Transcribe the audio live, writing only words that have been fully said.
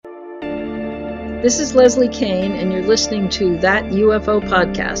This is Leslie Kane, and you're listening to That UFO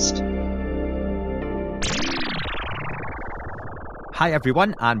Podcast. Hi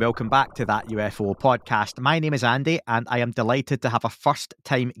everyone, and welcome back to That UFO Podcast. My name is Andy, and I am delighted to have a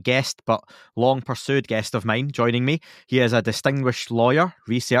first-time guest, but long-pursued guest of mine joining me. He is a distinguished lawyer,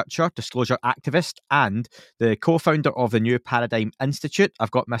 researcher, disclosure activist, and the co-founder of the New Paradigm Institute. I've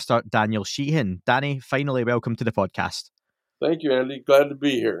got Mr. Daniel Sheehan. Danny, finally welcome to the podcast. Thank you, Andy. Glad to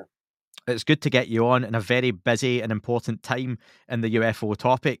be here. It's good to get you on in a very busy and important time in the UFO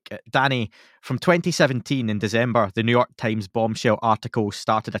topic. Danny, from 2017 in December, the New York Times bombshell article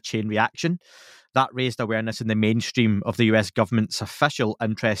started a chain reaction. That raised awareness in the mainstream of the US government's official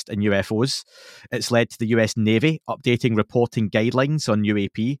interest in UFOs. It's led to the US Navy updating reporting guidelines on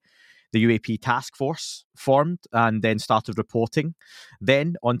UAP. The UAP task force formed and then started reporting.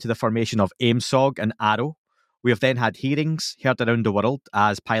 Then onto the formation of AIMSOG and ARROW. We have then had hearings heard around the world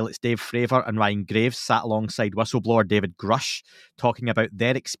as pilots Dave Fravor and Ryan Graves sat alongside whistleblower David Grush talking about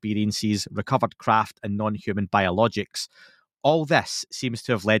their experiences, recovered craft and non-human biologics. All this seems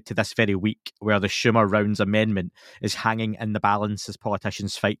to have led to this very week where the Schumer Rounds amendment is hanging in the balance as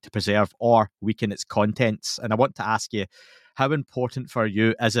politicians fight to preserve or weaken its contents. And I want to ask you, how important for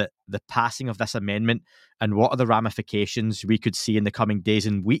you is it, the passing of this amendment, and what are the ramifications we could see in the coming days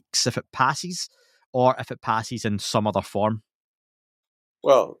and weeks if it passes? Or if it passes in some other form?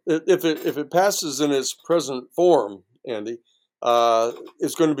 Well, if it passes in its present form, Andy,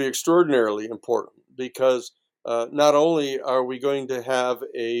 it's going to be extraordinarily important because not only are we going to have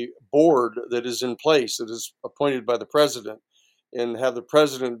a board that is in place, that is appointed by the president, and have the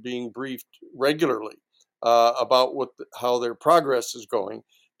president being briefed regularly about how their progress is going,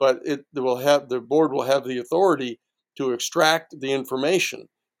 but the board will have the authority to extract the information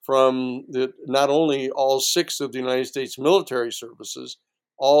from not only all 6 of the United States military services,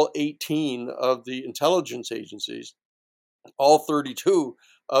 all 18 of the intelligence agencies, all 32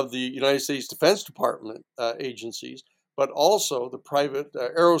 of the United States Defense Department agencies, but also the private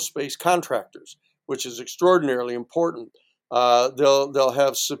aerospace contractors, which is extraordinarily important. They'll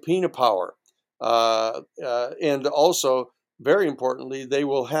have subpoena power, and also, very importantly, they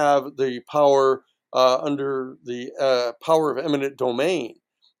will have the power under the power of eminent domain.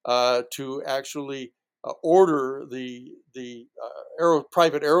 To actually order the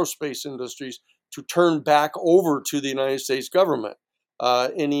private aerospace industries to turn back over to the United States government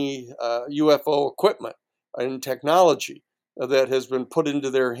any UFO equipment and technology that has been put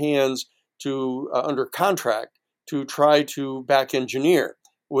into their hands to under contract to try to back engineer,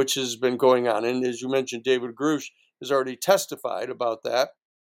 which has been going on. And as you mentioned, David Grush has already testified about that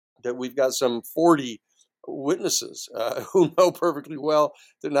we've got some 40 witnesses who know perfectly well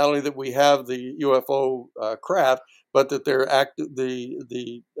that not only that we have the UFO craft, but that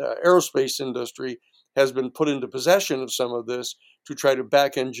the aerospace industry has been put into possession of some of this to try to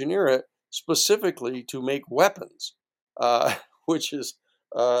back engineer it specifically to make weapons, which is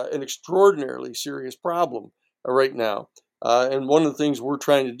an extraordinarily serious problem right now. And one of the things we're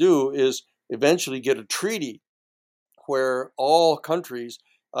trying to do is eventually get a treaty where all countries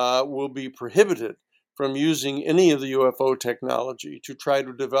will be prohibited from using any of the UFO technology to try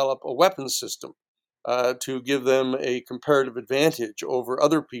to develop a weapons system to give them a comparative advantage over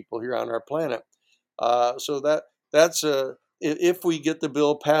other people here on our planet. So that's if we get the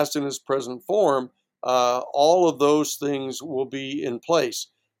bill passed in its present form, all of those things will be in place,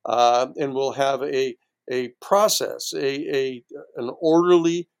 and we'll have a process, an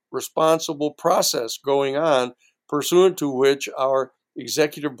orderly, responsible process going on, pursuant to which our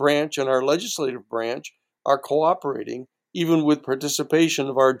executive branch and our legislative branch are cooperating, even with participation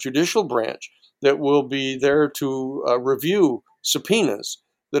of our judicial branch that will be there to review subpoenas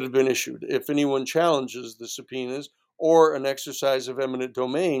that have been issued. If anyone challenges the subpoenas or an exercise of eminent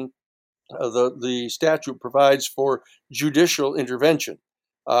domain, the statute provides for judicial intervention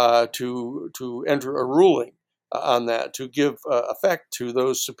to enter a ruling on that, to give effect to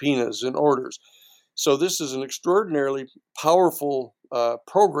those subpoenas and orders. So this is an extraordinarily powerful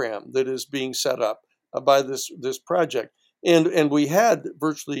program that is being set up by this project. And we had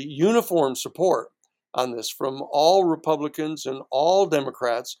virtually uniform support on this from all Republicans and all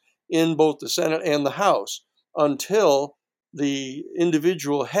Democrats in both the Senate and the House until the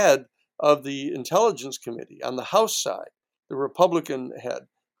individual head of the Intelligence Committee on the House side, the Republican head,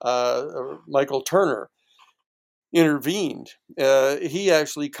 Michael Turner, intervened. He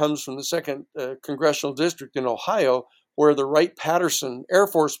actually comes from the 2nd Congressional District in Ohio, where the Wright-Patterson Air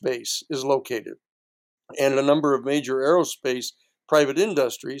Force Base is located, and a number of major aerospace private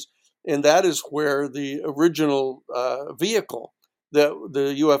industries. And that is where the original vehicle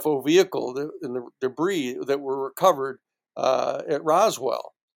the UFO vehicle and the debris that were recovered at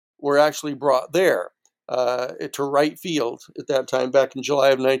Roswell were actually brought there to Wright Field at that time, back in July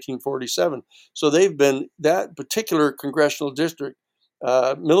of 1947. So that particular congressional district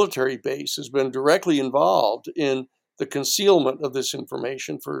military base has been directly involved in the concealment of this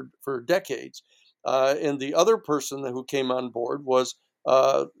information for decades. And the other person who came on board was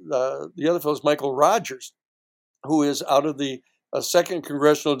the other fellow is Michael Rogers, who is out of the second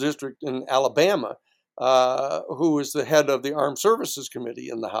congressional district in Alabama, who is the head of the Armed Services Committee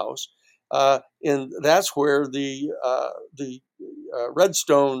in the House, and that's where the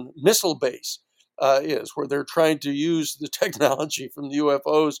Redstone missile base is, where they're trying to use the technology from the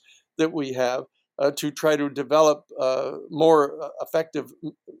UFOs that we have to try to develop more effective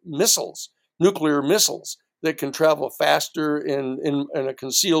missiles, nuclear missiles that can travel faster in a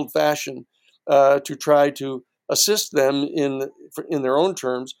concealed fashion to try to assist them in their own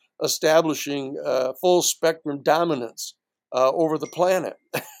terms, establishing full spectrum dominance over the planet,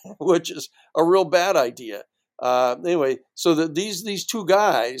 which is a real bad idea. Anyway, so that these two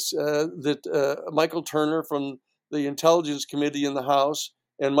guys, Michael Turner from the Intelligence Committee in the House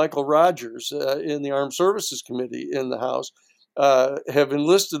and Michael Rogers in the Armed Services Committee in the House, have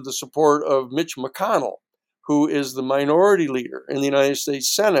enlisted the support of Mitch McConnell, who is the minority leader in the United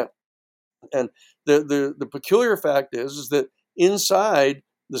States Senate. And the peculiar fact is that inside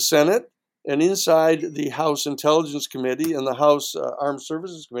the Senate and inside the House Intelligence Committee and the House Armed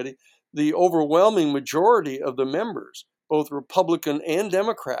Services Committee, the overwhelming majority of the members, both Republican and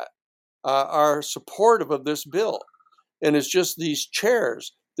Democrat, are supportive of this bill. And it's just these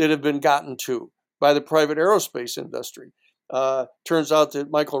chairs that have been gotten to by the private aerospace industry. Turns out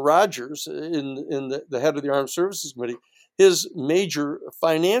that Michael Rogers, the head of the Armed Services Committee, his major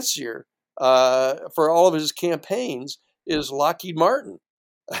financier for all of his campaigns is Lockheed Martin,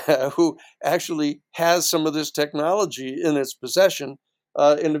 who actually has some of this technology in its possession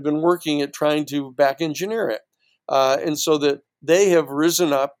and have been working at trying to back engineer it. And so that they have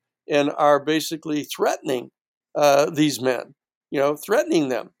risen up and are basically threatening these men, threatening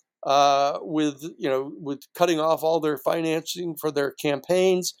them with cutting off all their financing for their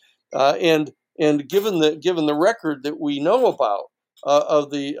campaigns, and given the record that we know about of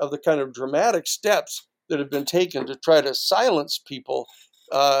the kind of dramatic steps that have been taken to try to silence people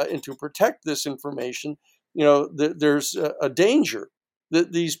and to protect this information, there's a danger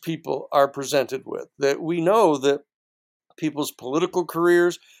that these people are presented with. That we know that people's political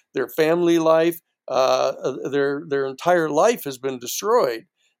careers, their family life, their entire life has been destroyed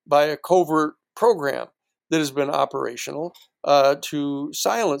by a covert program that has been operational to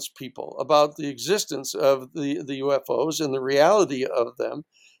silence people about the existence of the UFOs and the reality of them,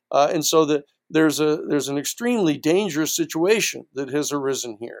 and so that there's an extremely dangerous situation that has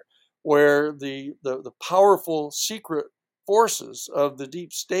arisen here, where the powerful secret forces of the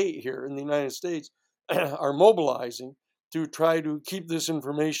deep state here in the United States are mobilizing to try to keep this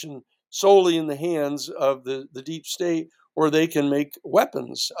information solely in the hands of the deep state, or they can make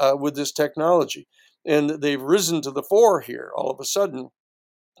weapons with this technology. And they've risen to the fore here all of a sudden,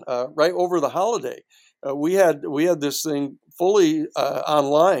 right over the holiday. We had this thing fully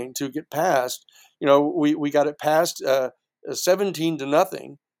online to get passed. We got it passed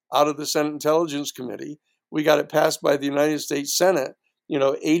 17-0 out of the Senate Intelligence Committee. We got it passed by the United States Senate,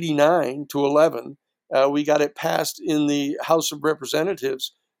 89-11. We got it passed in the House of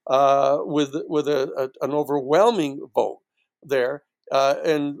Representatives with an overwhelming vote there.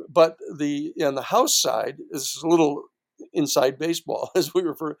 But on the House side, this is a little inside baseball, as we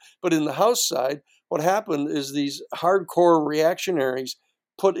refer. But in the House side, what happened is these hardcore reactionaries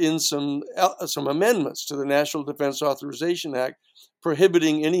put in some amendments to the National Defense Authorization Act,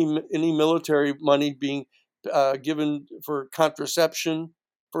 prohibiting any military money being given for contraception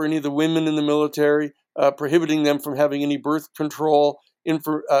for any of the women in the military, prohibiting them from having any birth control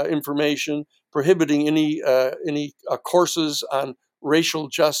information, prohibiting any courses on racial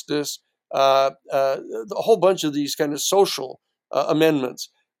justice, a whole bunch of these kind of social amendments.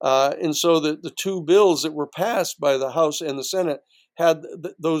 And so the two bills that were passed by the House and the Senate had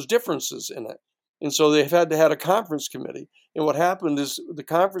those differences in it. And so they've had to have a conference committee. And what happened is the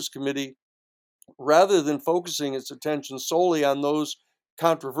conference committee, rather than focusing its attention solely on those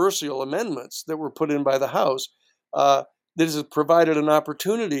controversial amendments that were put in by the House, this has provided an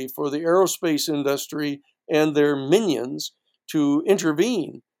opportunity for the aerospace industry and their minions to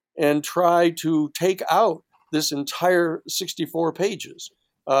intervene and try to take out this entire 64 pages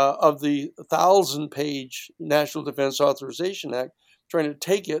of the 1,000-page National Defense Authorization Act, trying to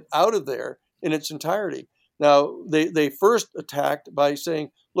take it out of there in its entirety. Now, they first attacked by saying,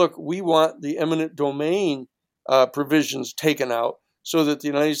 look, we want the eminent domain provisions taken out so that the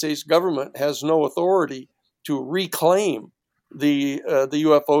United States government has no authority to reclaim the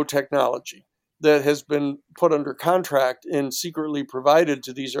UFO technology that has been put under contract and secretly provided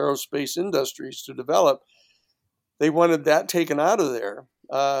to these aerospace industries to develop. They wanted that taken out of there.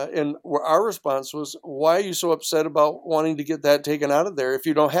 And our response was, why are you so upset about wanting to get that taken out of there if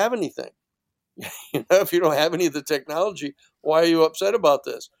you don't have anything? If you don't have any of the technology, why are you upset about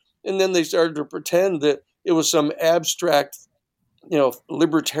this? And then they started to pretend that it was some abstract,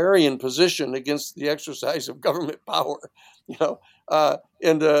 libertarian position against the exercise of government power,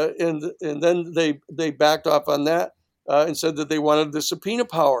 and then they backed off on that and said that they wanted the subpoena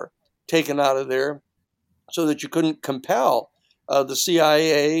power taken out of there so that you couldn't compel the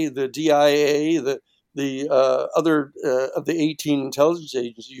CIA, the DIA, the other of the 18 intelligence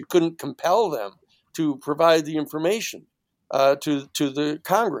agencies. You couldn't compel them to provide the information to the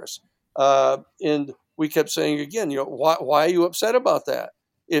Congress. And we kept saying again, why are you upset about that?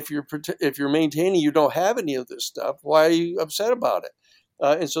 If you're maintaining you don't have any of this stuff, why are you upset about it?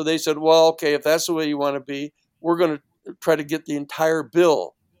 And so they said, well, okay, if that's the way you want to be, we're going to try to get the entire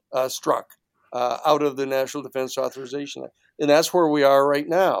bill struck out of the National Defense Authorization Act, and that's where we are right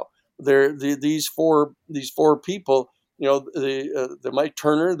now. These four people, the Mike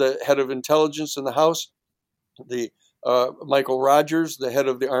Turner, the head of intelligence in the House, the Michael Rogers, the head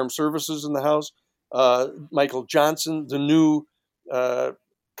of the armed services in the House, Michael Johnson, the new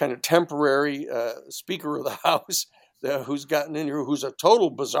kind of temporary Speaker of the House, who's gotten in here, who's a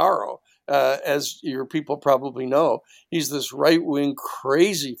total bizarro, as your people probably know. He's this right-wing,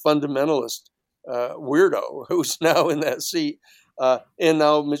 crazy fundamentalist weirdo who's now in that seat, and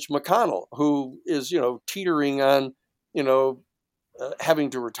now Mitch McConnell, who is teetering on having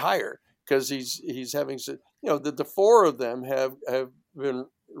to retire because he's having the four of them have been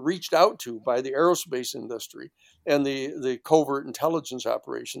reached out to by the aerospace industry and the covert intelligence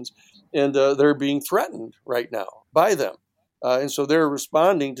operations, and they're being threatened right now by them, and so they're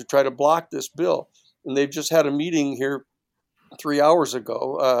responding to try to block this bill. And they've just had a meeting here 3 hours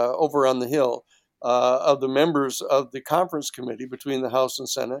ago over on the Hill of the members of the conference committee between the House and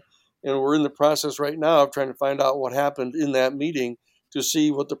Senate. And we're in the process right now of trying to find out what happened in that meeting to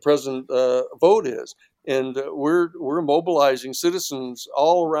see what the present vote is. And we're mobilizing citizens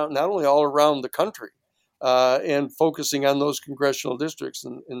all around, not only all around the country, and focusing on those congressional districts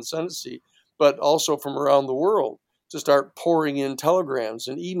in the Senate seat, but also from around the world to start pouring in telegrams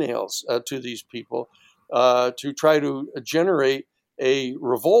and emails to these people to try to generate a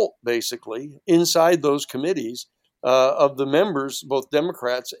revolt, basically, inside those committees of the members, both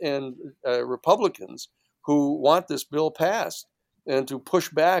Democrats and Republicans, who want this bill passed, and to push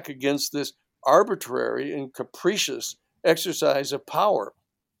back against this arbitrary and capricious exercise of power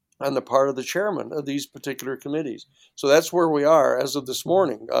on the part of the chairman of these particular committees. So that's where we are as of this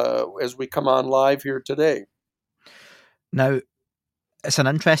morning, as we come on live here today. Now, it's an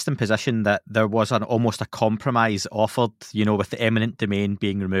interesting position that there was almost a compromise offered, with the eminent domain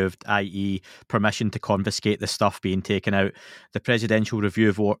being removed, i.e. permission to confiscate the stuff being taken out. The Presidential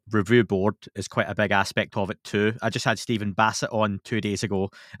Review Board is quite a big aspect of it too. I just had Stephen Bassett on 2 days ago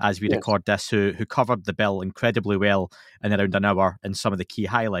as we record this, who covered the bill incredibly well in around an hour and some of the key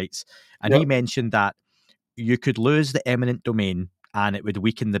highlights. And he mentioned that you could lose the eminent domain and it would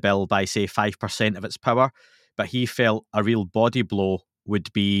weaken the bill by, say, 5% of its power. But he felt a real body blow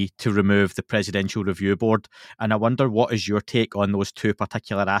would be to remove the Presidential Review Board. And I wonder, what is your take on those two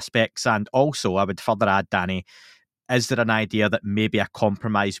particular aspects? And also, I would further add, Danny, is there an idea that maybe a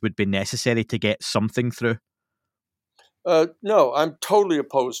compromise would be necessary to get something through? No, I'm totally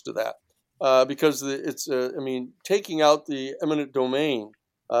opposed to that because it's, taking out the eminent domain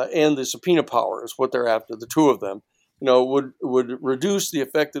and the subpoena power is what they're after, the two of them, would reduce the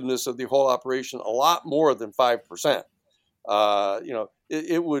effectiveness of the whole operation a lot more than 5%.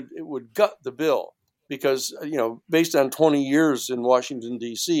 It would gut the bill because, based on 20 years in Washington,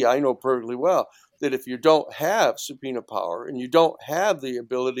 D.C., I know perfectly well that if you don't have subpoena power and you don't have the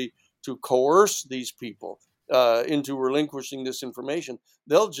ability to coerce these people into relinquishing this information,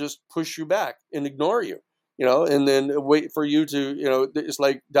 they'll just push you back and ignore you, and then wait for you to, it's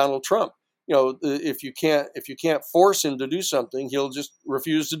like Donald Trump. If you can't force him to do something, he'll just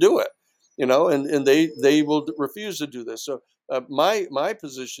refuse to do it. And they will refuse to do this. So my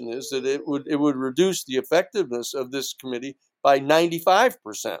position is that it would reduce the effectiveness of this committee by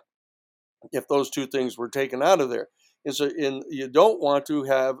 95% if those two things were taken out of there. And so, you don't want to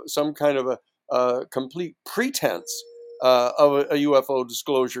have some kind of a complete pretense of a UFO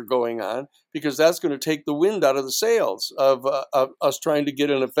disclosure going on, because that's going to take the wind out of the sails of us trying to get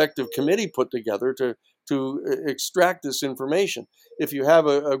an effective committee put together to extract this information. If you have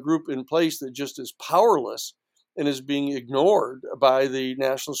a group in place that just is powerless and is being ignored by the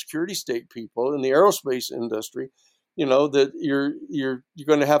national security state people in the aerospace industry, that you're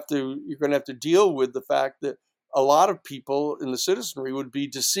going to have to deal with the fact that a lot of people in the citizenry would be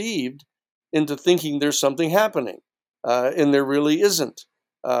deceived into thinking there's something happening, and there really isn't.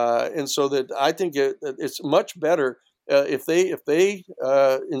 And so that I think it's much better if they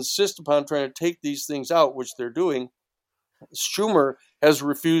insist upon trying to take these things out, which they're doing. Schumer has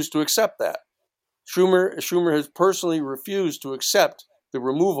refused to accept that. Schumer has personally refused to accept the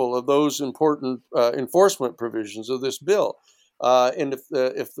removal of those important enforcement provisions of this bill. And if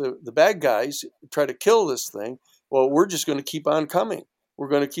the bad guys try to kill this thing, well, we're just going to keep on coming. We're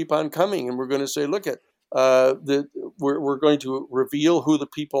going to keep on coming, and we're going to say, look at we're going to reveal who the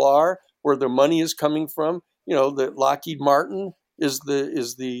people are, where their money is coming from. That Lockheed Martin is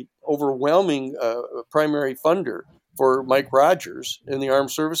the overwhelming primary funder for Mike Rogers in the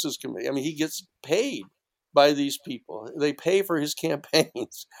Armed Services Committee. I mean, he gets paid by these people. They pay for his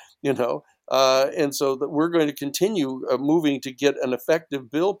campaigns, and so that we're going to continue moving to get an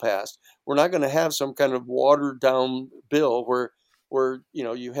effective bill passed. We're not going to have some kind of watered down bill where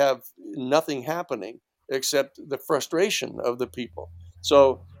you have nothing happening except the frustration of the people.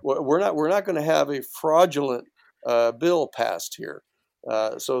 So we're not going to have a fraudulent bill passed here.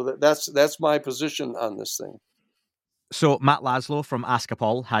 So that's my position on this thing. So Matt Laszlo from Ask a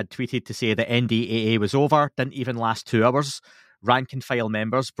Paul had tweeted to say the NDAA was over, didn't even last 2 hours. Rank and file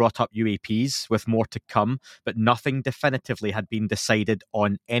members brought up UAPs with more to come, but nothing definitively had been decided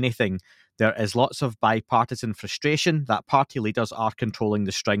on anything. There is lots of bipartisan frustration that party leaders are controlling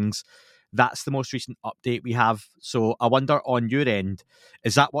the strings. That's the most recent update we have. So I wonder, on your end,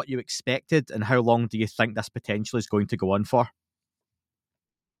 is that what you expected, and how long do you think this potentially is going to go on for?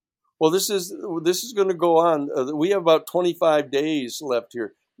 Well, this is going to go on. We have about 25 days left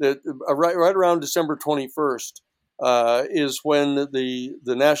here. Right around December 21st is when the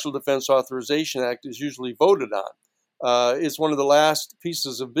National Defense Authorization Act is usually voted on. It's one of the last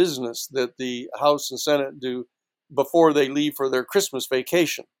pieces of business that the House and Senate do before they leave for their Christmas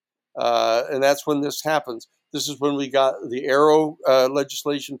vacation, and that's when this happens. This is when we got the Arrow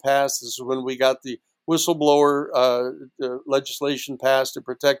legislation passed. This is when we got the whistleblower legislation passed to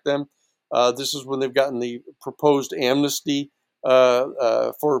protect them. This is when they've gotten the proposed amnesty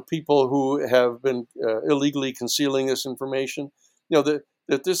for people who have been illegally concealing this information.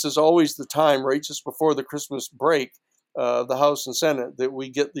 That this is always the time, right just before the Christmas break, the House and Senate, that we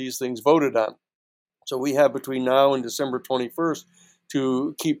get these things voted on. So we have between now and December 21st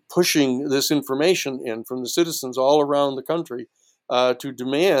to keep pushing this information in from the citizens all around the country to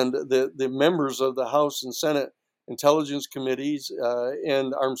demand that the members of the House and Senate Intelligence Committees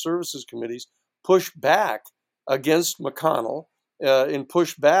and Armed Services Committees push back against McConnell and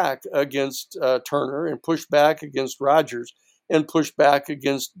push back against Turner and push back against Rogers and push back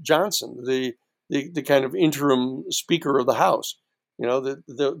against Johnson, the kind of interim Speaker of the House.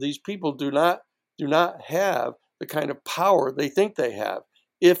 These people do not have the kind of power they think they have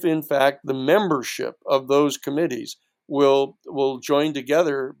if, in fact, the membership of those committees will join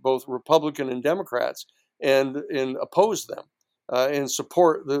together, both Republican and Democrats, and oppose them and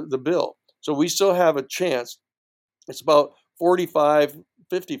support the bill. So we still have a chance. It's about 45-55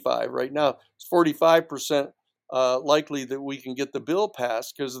 right now. It's 45% likely that we can get the bill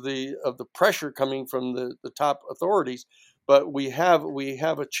passed because of the pressure coming from the top authorities. But we have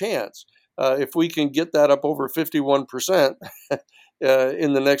a chance. If we can get that up over 51%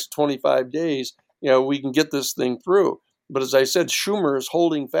 in the next 25 days, we can get this thing through. But as I said, Schumer is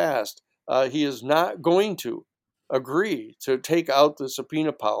holding fast. He is not going to agree to take out the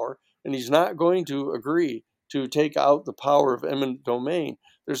subpoena power, and he's not going to agree to take out the power of eminent domain.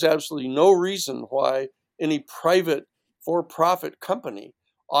 There's absolutely no reason why any private for-profit company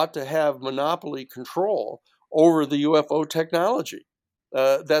ought to have monopoly control over the UFO technology.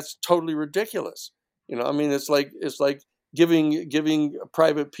 That's totally ridiculous. It's like giving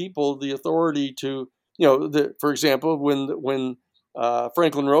private people the authority to, for example, when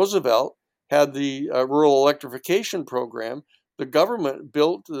Franklin Roosevelt had the rural electrification program, the government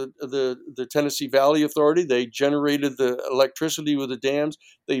built the Tennessee Valley Authority. They generated the electricity with the dams.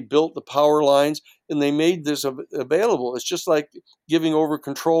 They built the power lines, and they made this available. It's just like giving over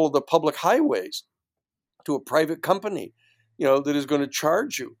control of the public highways to a private company, that is going to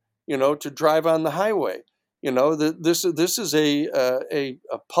charge you, to drive on the highway. This is a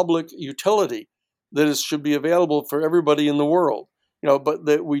public utility, that should be available for everybody in the world. But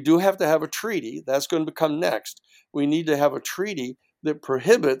that we do have to have a treaty. That's going to come next. We need to have a treaty that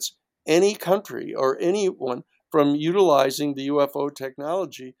prohibits any country or anyone from utilizing the UFO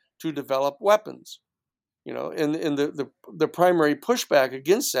technology to develop weapons. And the primary pushback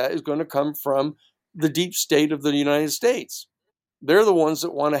against that is going to come from the deep state of the United States. They're the ones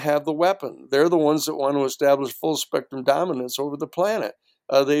that want to have the weapon. They're the ones that want to establish full spectrum dominance over the planet.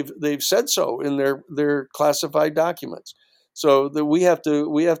 They've said so in their classified documents. So that we have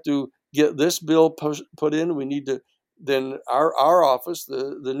to get this bill put in. We need to then our office,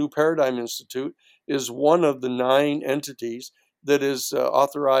 the New Paradigm Institute, is one of the 9 entities that is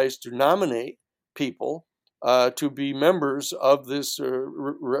authorized to nominate people to be members of this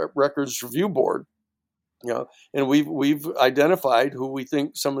records review board. And we've identified who we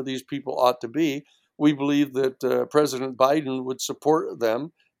think some of these people ought to be. We believe that President Biden would support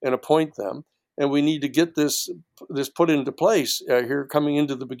them and appoint them, and we need to get this put into place here coming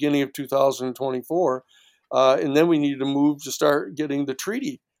into the beginning of 2024, and then we need to move to start getting the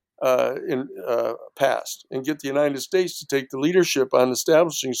treaty passed and get the United States to take the leadership on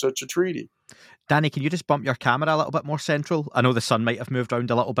establishing such a treaty. Danny, can you just bump your camera a little bit more central? I know the sun might have moved around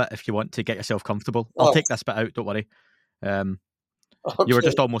a little bit if you want to get yourself comfortable. I'll take this bit out, don't worry. Okay. You were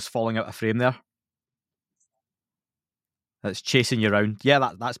just almost falling out of frame there. It's chasing you around.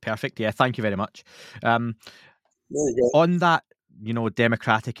 Yeah, that's perfect. Yeah, thank you very much. There you go. On that,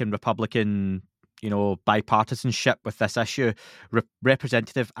 Democratic and Republican, bipartisanship with this issue,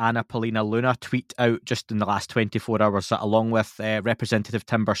 Representative Anna Paulina Luna tweet out just in the last 24 hours that along with Representative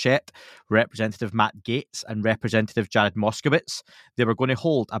Tim Burchett, Representative Matt Gaetz and Representative Jared Moskowitz, they were going to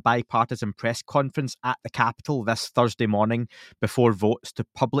hold a bipartisan press conference at the Capitol this Thursday morning before votes to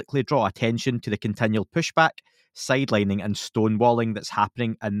publicly draw attention to the continual pushback, sidelining and stonewalling that's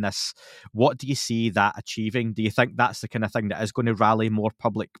happening in this. What do you see that achieving? Do you think that's the kind of thing that is going to rally more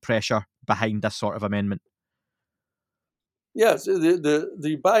public pressure behind this sort of amendment? Yes,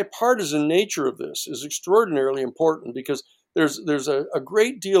 the bipartisan nature of this is extraordinarily important because there's a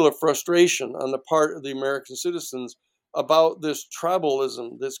great deal of frustration on the part of the American citizens about this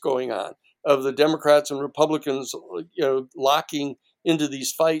tribalism that's going on, of the Democrats and Republicans, locking into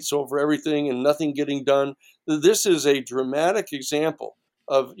these fights over everything and nothing getting done. This is a dramatic example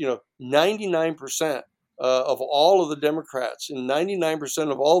of 99% of all of the Democrats and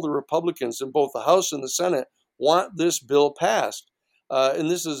 99% of all the Republicans in both the House and the Senate want this bill passed.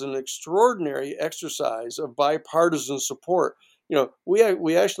 And this is an extraordinary exercise of bipartisan support.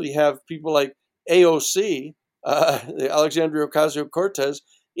 We actually have people like AOC, Alexandria Ocasio-Cortez,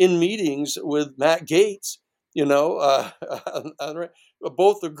 in meetings with Matt Gaetz,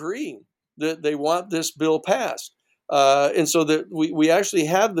 both agreeing that they want this bill passed. And so that we actually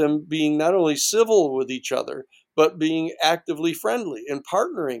have them being not only civil with each other, but being actively friendly and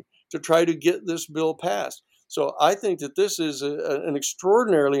partnering to try to get this bill passed. So I think that this is an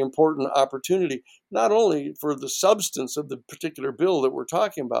extraordinarily important opportunity, not only for the substance of the particular bill that we're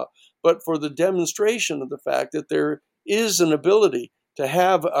talking about, but for the demonstration of the fact that there is an ability to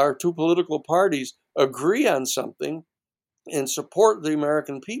have our two political parties agree on something and support the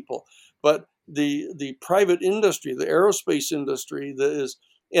American people. But the private industry, the aerospace industry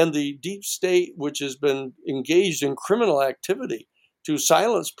and the deep state, which has been engaged in criminal activity to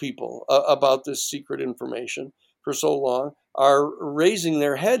silence people about this secret information for so long, are raising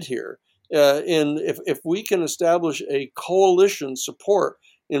their head here. And if we can establish a coalition support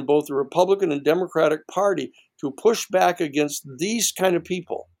in both the Republican and Democratic Party to push back against these kind of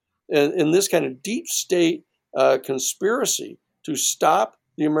people and this kind of deep state conspiracy to stop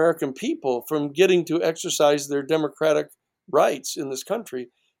the American people from getting to exercise their democratic rights in this country,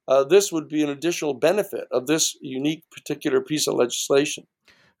 this would be an additional benefit of this unique particular piece of legislation.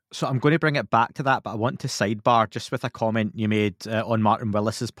 So I'm going to bring it back to that, but I want to sidebar just with a comment you made on Martin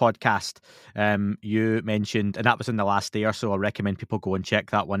Willis's podcast. You mentioned, and that was in the last day or so, I recommend people go and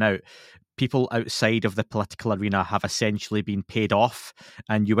check that one out. People outside of the political arena have essentially been paid off,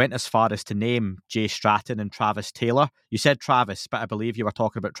 and you went as far as to name Jay Stratton and Travis Taylor. You said Travis, but I believe you were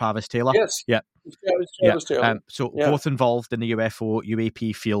talking about Travis Taylor. Yes. Yeah. Travis Taylor. Both involved in the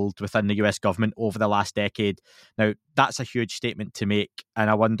UAP field within the US government over the last decade. Now, that's a huge statement to make, and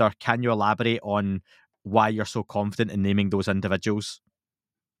I wonder, can you elaborate on why you're so confident in naming those individuals?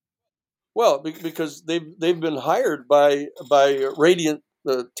 Well, because they've been hired by Radiant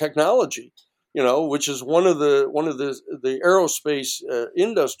Technology, which is one of the aerospace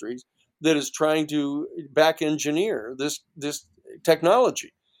industries that is trying to back engineer this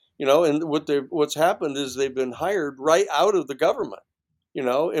technology. And what's happened is they've been hired right out of the government,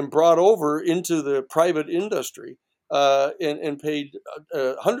 and brought over into the private industry, and paid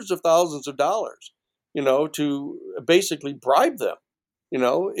hundreds of thousands of dollars, to basically bribe them,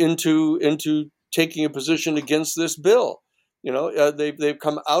 into taking a position against this bill. They've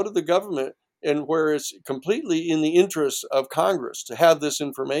come out of the government, and where it's completely in the interest of Congress to have this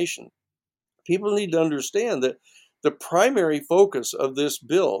information. People need to understand that the primary focus of this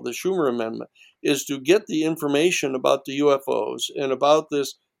bill, the Schumer Amendment, is to get the information about the UFOs and about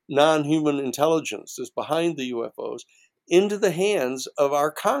this non-human intelligence that's behind the UFOs into the hands of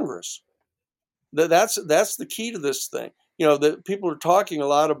our Congress. That's the key to this thing. That people are talking a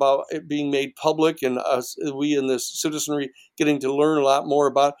lot about it being made public, and us, we in this citizenry, getting to learn a lot more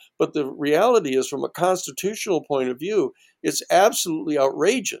about. But the reality is, from a constitutional point of view, it's absolutely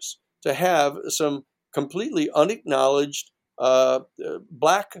outrageous to have some completely unacknowledged,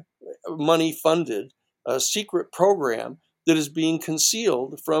 black money funded secret program that is being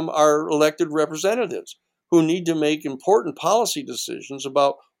concealed from our elected representatives, who need to make important policy decisions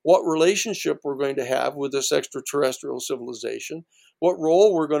about what relationship we're going to have with this extraterrestrial civilization, what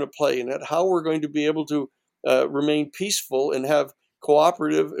role we're going to play in it, how we're going to be able to remain peaceful and have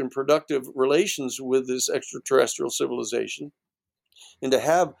cooperative and productive relations with this extraterrestrial civilization, and to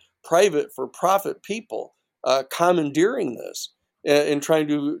have private for profit people commandeering this and trying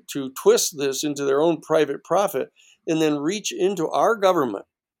to twist this into their own private profit, and then reach into our government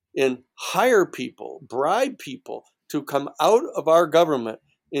and hire people, bribe people to come out of our government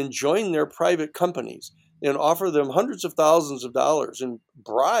and join their private companies, and offer them hundreds of thousands of dollars in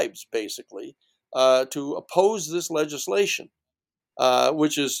bribes, basically, to oppose this legislation,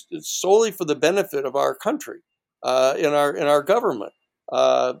 which is solely for the benefit of our country, in our government,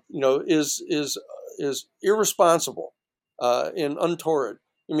 is irresponsible and untoward.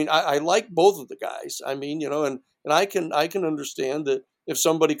 I mean, I like both of the guys. I mean, and I can understand that if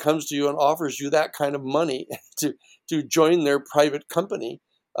somebody comes to you and offers you that kind of money to join their private company,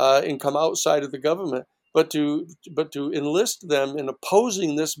 and come outside of the government, but to enlist them in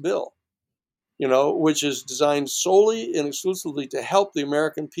opposing this bill, which is designed solely and exclusively to help the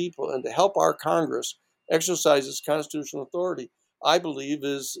American people and to help our Congress exercise its constitutional authority, I believe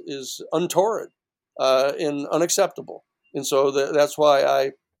is untoward and unacceptable. And so that's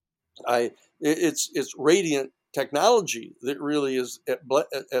why it's Radiant technology that really is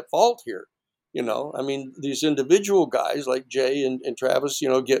at fault here. I mean, these individual guys like Jay and Travis,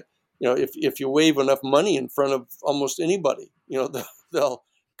 get, if you wave enough money in front of almost anybody, they'll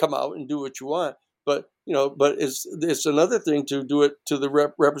come out and do what you want. But it's another thing to do it to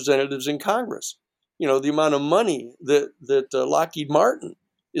the representatives in Congress. The amount of money that Lockheed Martin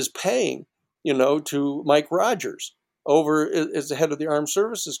is paying, to Mike Rogers over as the head of the Armed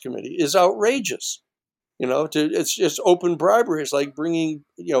Services Committee is outrageous. It's just open bribery. It's like bringing,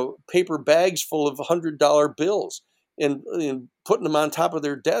 paper bags full of $100 bills and putting them on top of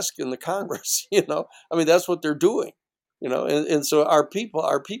their desk in the Congress. I mean, that's what they're doing. And so our people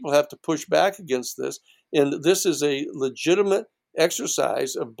have to push back against this. And this is a legitimate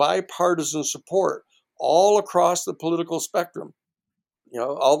exercise of bipartisan support all across the political spectrum.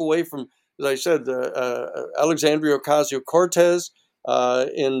 All the way from, as I said, Alexandria Ocasio-Cortez,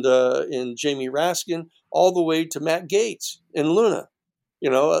 and Jamie Raskin, all the way to Matt Gaetz and Luna.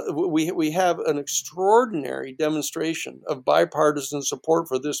 We have an extraordinary demonstration of bipartisan support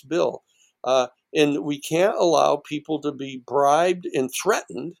for this bill, and we can't allow people to be bribed and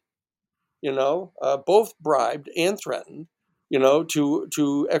threatened. Both bribed and threatened.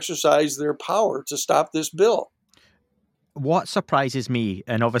 To exercise their power to stop this bill. What surprises me,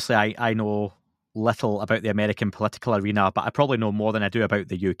 and obviously I know little about the American political arena, but I probably know more than I do about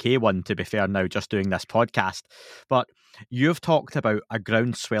the UK one, to be fair, now just doing this podcast. But you've talked about a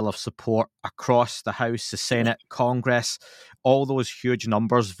groundswell of support across the House, the Senate, Congress, all those huge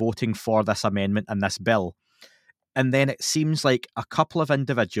numbers voting for this amendment and this bill. And then it seems like a couple of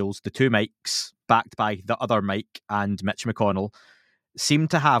individuals, the two Mikes, backed by the other Mike and Mitch McConnell, seem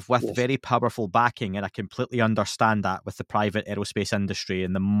to have, with Yes. very powerful backing, and I completely understand that with the private aerospace industry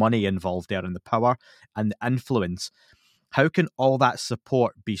and the money involved there and the power and the influence, how can all that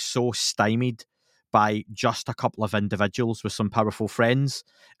support be so stymied by just a couple of individuals with some powerful friends?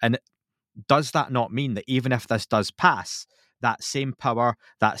 And does that not mean that even if this does pass, that same power,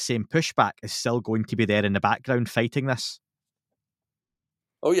 that same pushback is still going to be there in the background fighting this?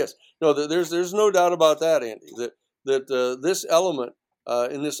 Oh yes, no. There's no doubt about that, Andy. That this element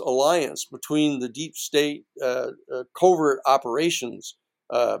in this alliance between the deep state covert operations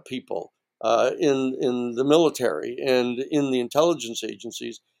people in the military and in the intelligence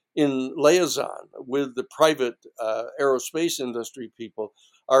agencies in liaison with the private aerospace industry people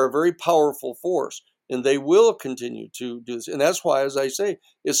are a very powerful force, and they will continue to do this. And that's why, as I say,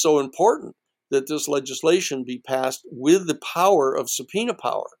 it's so important that this legislation be passed with the power of subpoena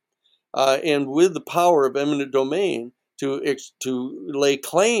power and with the power of eminent domain to lay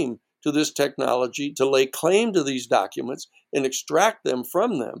claim to this technology, to lay claim to these documents and extract them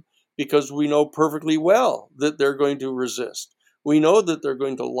from them, because we know perfectly well that they're going to resist. We know that they're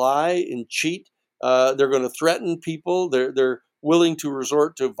going to lie and cheat. They're going to threaten people. They're willing to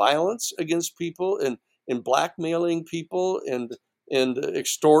resort to violence against people and blackmailing people and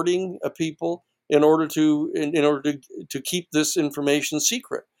extorting people in order to keep this information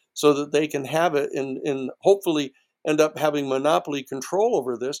secret, so that they can have it and hopefully end up having monopoly control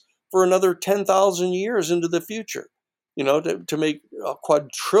over this for another 10,000 years into the future, to make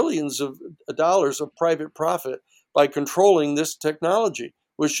quadrillions of dollars of private profit by controlling this technology,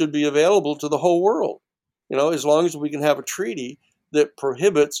 which should be available to the whole world. As long as we can have a treaty that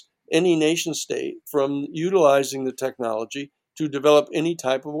prohibits any nation state from utilizing the technology to develop any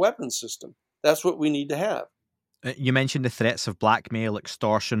type of weapon system. That's what we need to have. You mentioned the threats of blackmail,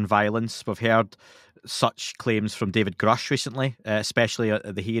 extortion, violence. We've heard such claims from David Grush recently, especially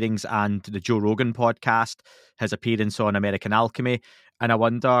at the hearings and the Joe Rogan podcast, his appearance on American Alchemy. And I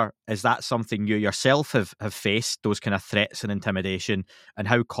wonder, is that something you yourself have faced, those kind of threats and intimidation? And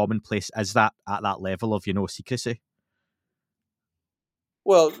how commonplace is that at that level of, secrecy?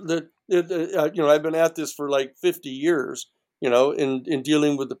 Well, I've been at this for like 50 years, in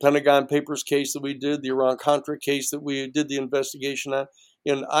dealing with the Pentagon Papers case that we did, the Iran-Contra case that we did the investigation on.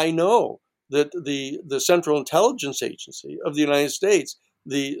 And I know that the Central Intelligence Agency of the United States,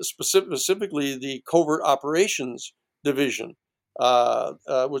 specifically the Covert Operations Division,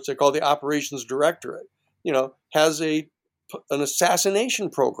 which they call the Operations Directorate, has an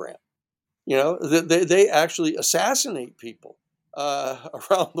assassination program. They actually assassinate people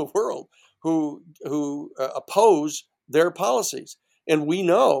around the world who oppose their policies. And we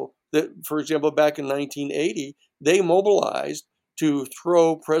know that, for example, back in 1980, they mobilized to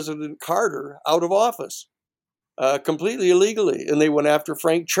throw President Carter out of office completely illegally. And they went after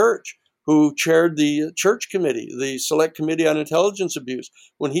Frank Church, who chaired the Church Committee, the Select Committee on Intelligence Abuse,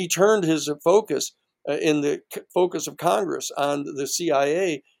 when he turned his focus in the focus of Congress on the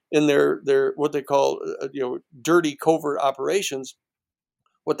CIA in their what they call dirty covert operations.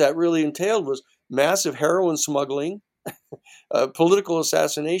 What that really entailed was massive heroin smuggling, political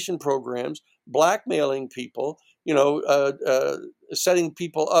assassination programs, blackmailing people, setting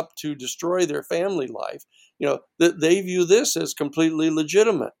people up to destroy their family life. That they view this as completely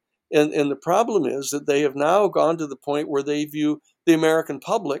legitimate. And the problem is that they have now gone to the point where they view the American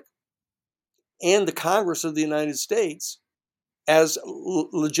public and the Congress of the United States as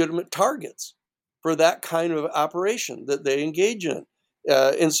legitimate targets for that kind of operation that they engage in.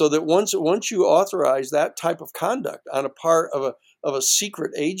 And so that once you authorize that type of conduct on a part of a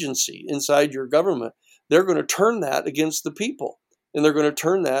secret agency inside your government, they're going to turn that against the people, and they're going to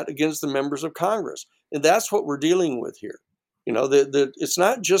turn that against the members of Congress. And that's what we're dealing with here. It's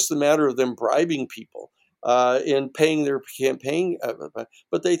not just the matter of them bribing people and paying their campaign,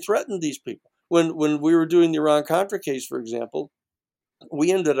 but they threaten these people. When we were doing the Iran-Contra case, for example,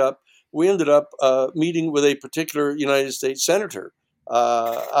 we ended up meeting with a particular United States senator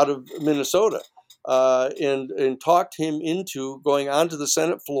out of Minnesota and talked him into going onto the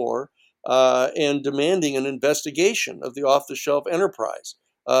Senate floor and demanding an investigation of the off-the-shelf enterprise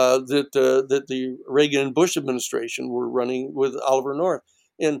that the Reagan and Bush administration were running with Oliver North.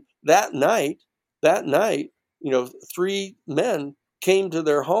 And that night, three men came to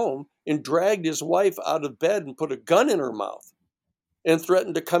their home and dragged his wife out of bed and put a gun in her mouth and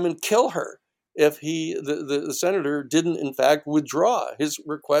threatened to come and kill her if the senator didn't, in fact, withdraw his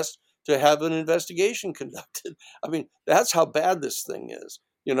request to have an investigation conducted. I mean, that's how bad this thing is,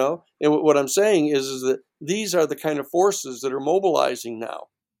 And what I'm saying is that these are the kind of forces that are mobilizing now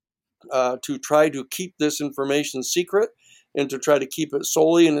to try to keep this information secret and to try to keep it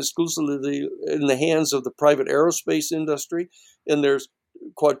solely and exclusively in the hands of the private aerospace industry. And there's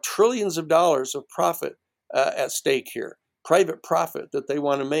quadrillions of dollars of profit at stake here, private profit that they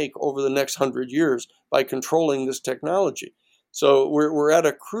want to make over the next 100 years by controlling this technology. So we're at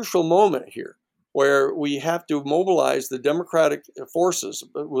a crucial moment here where we have to mobilize the democratic forces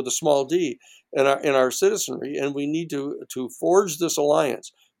with a small d in our citizenry, and we need to forge this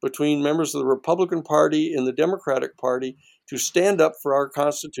alliance between members of the Republican Party and the Democratic Party to stand up for our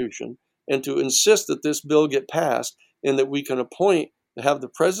Constitution and to insist that this bill get passed and that we can have the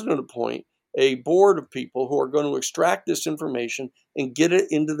president appoint a board of people who are going to extract this information and get it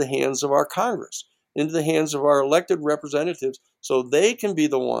into the hands of our Congress, into the hands of our elected representatives, so they can be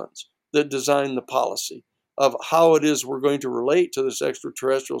the ones that design the policy of how it is we're going to relate to this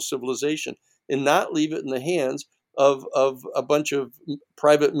extraterrestrial civilization, and not leave it in the hands of a bunch of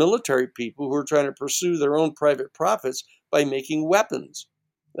private military people who are trying to pursue their own private profits by making weapons.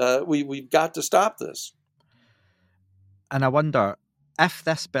 We've got to stop this. And I wonder if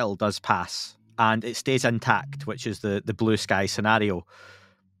this bill does pass and it stays intact, which is the blue sky scenario.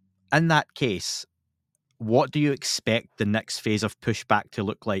 In that case, what do you expect the next phase of pushback to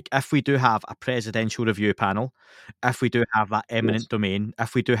look like? If we do have a presidential review panel, if we do have that eminent Yes. domain,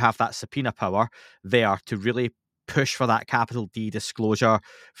 if we do have that subpoena power there to really push for that capital D disclosure,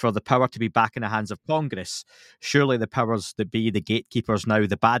 for the power to be back in the hands of Congress, surely the powers that be, the gatekeepers now,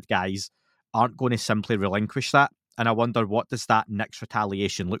 the bad guys, aren't going to simply relinquish that. And I wonder, what does that next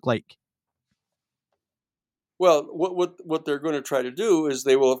retaliation look like? Well, what they're going to try to do is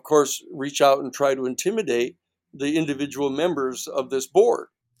they will, of course, reach out and try to intimidate the individual members of this board.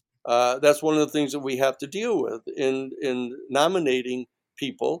 That's one of the things that we have to deal with in nominating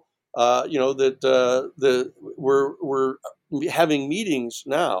people. We're having meetings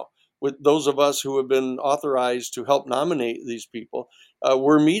now with those of us who have been authorized to help nominate these people.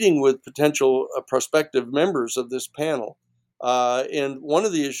 We're meeting with potential prospective members of this panel, and one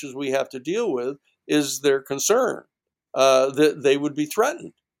of the issues we have to deal with is their concern that they would be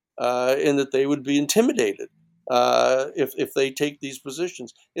threatened and that they would be intimidated if they take these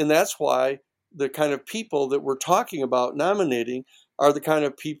positions. And that's why the kind of people that we're talking about nominating are the kind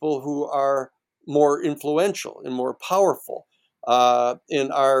of people who are more influential and more powerful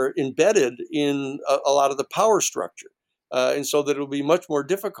and are embedded in a lot of the power structure. And so that it'll be much more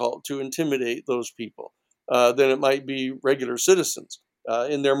difficult to intimidate those people than it might be regular citizens.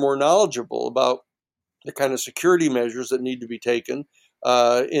 And they're more knowledgeable about the kind of security measures that need to be taken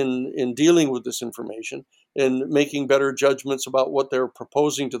in dealing with this information and making better judgments about what they're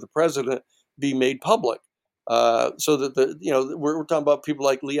proposing to the president be made public. So that we're talking about people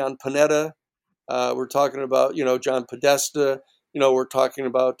like Leon Panetta. We're talking about John Podesta. We're talking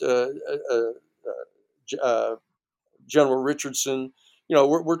about General Richardson.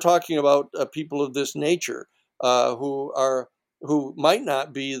 We're talking about people of this nature who might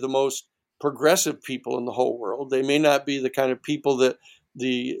not be the most progressive people in the whole world. They may not be the kind of people that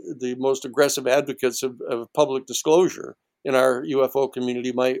the most aggressive advocates of public disclosure in our UFO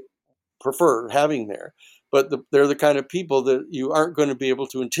community might prefer having there. But they're the kind of people that you aren't going to be able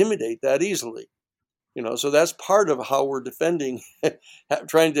to intimidate that easily. So that's part of how we're defending,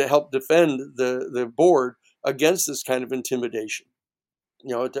 trying to help defend the board against this kind of intimidation.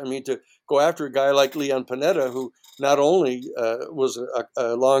 To go after a guy like Leon Panetta, who not only was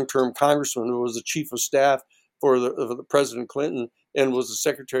a long-term congressman, who was the chief of staff for the President Clinton and was the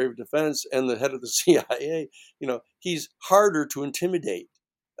Secretary of Defense and the head of the CIA, he's harder to intimidate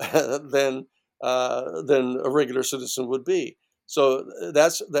than a regular citizen would be. So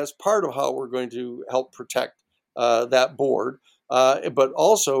that's part of how we're going to help protect that board. But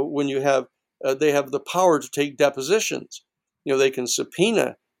also, when you have they have the power to take depositions. They can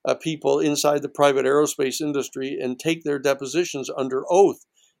subpoena people inside the private aerospace industry and take their depositions under oath.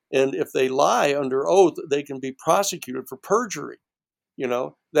 And if they lie under oath, they can be prosecuted for perjury.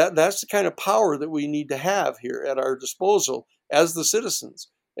 That's the kind of power that we need to have here at our disposal as the citizens.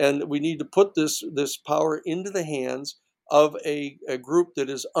 And we need to put this power into the hands of a group that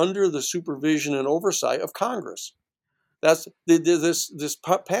is under the supervision and oversight of Congress. That's this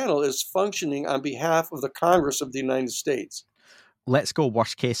panel is functioning on behalf of the Congress of the United States. Let's go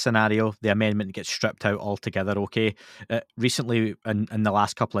worst case scenario, the amendment gets stripped out altogether, okay? Recently, in the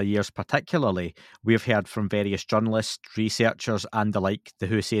last couple of years particularly, we've heard from various journalists, researchers and the like,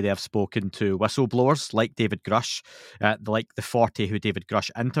 who say they have spoken to whistleblowers like David Grush, like the 40 who David Grush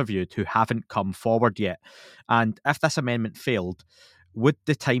interviewed, who haven't come forward yet. And if this amendment failed, would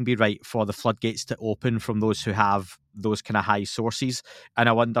the time be right for the floodgates to open from those who have those kind of high sources? And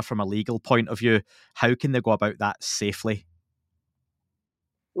I wonder, from a legal point of view, how can they go about that safely?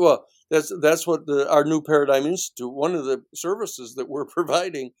 Well, that's what our New Paradigm Institute, one of the services that we're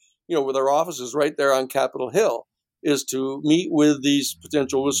providing, with our offices right there on Capitol Hill, is to meet with these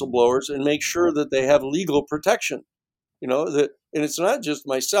potential whistleblowers and make sure that they have legal protection. And it's not just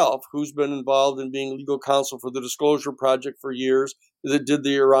myself who's been involved in being legal counsel for the Disclosure Project for years, that did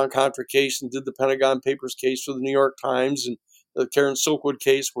the Iran-Contra case and did the Pentagon Papers case for the New York Times, and the Karen Silkwood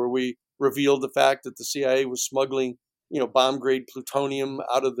case where we revealed the fact that the CIA was smuggling bomb-grade plutonium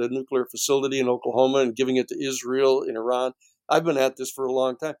out of the nuclear facility in Oklahoma and giving it to Israel and Iran. I've been at this for a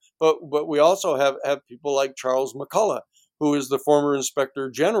long time. But we also have people like Charles McCullough, who is the former Inspector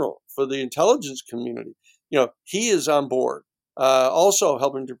General for the intelligence community. He is on board, also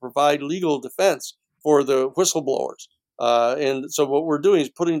helping to provide legal defense for the whistleblowers. And so what we're doing is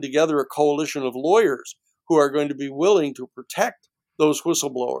putting together a coalition of lawyers who are going to be willing to protect those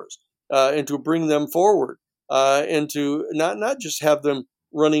whistleblowers and to bring them forward and to not just have them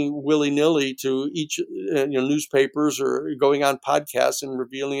running willy-nilly to each newspapers or going on podcasts and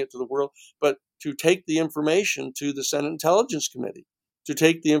revealing it to the world, but to take the information to the Senate Intelligence Committee, to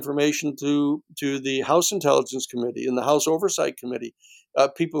take the information to the House Intelligence Committee and the House Oversight Committee,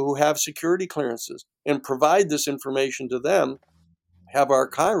 people who have security clearances, and provide this information to them, have our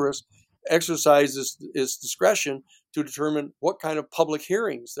Congress exercise its discretion to determine what kind of public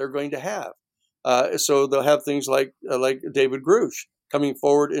hearings they're going to have. So they'll have things like David Grush coming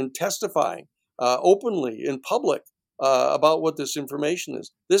forward and testifying openly in public about what this information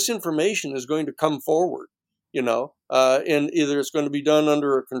is. This information is going to come forward, and either it's going to be done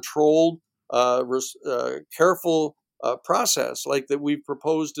under a controlled, careful process like that we've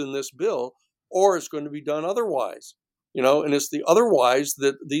proposed in this bill, or it's going to be done otherwise. And it's the otherwise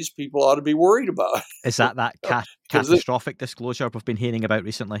that these people ought to be worried about. Is that catastrophic disclosure we've been hearing about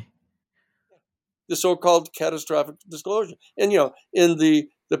recently? The so-called catastrophic disclosure. And, in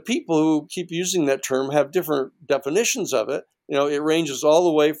the people who keep using that term have different definitions of it. It ranges all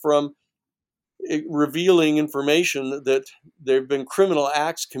the way from revealing information that there have been criminal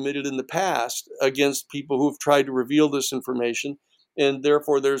acts committed in the past against people who've tried to reveal this information, and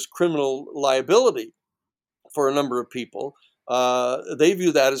therefore there's criminal liability for a number of people. They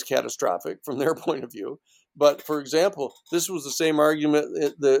view that as catastrophic from their point of view. But, for example, this was the same argument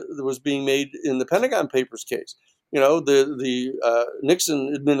that was being made in the Pentagon Papers case. The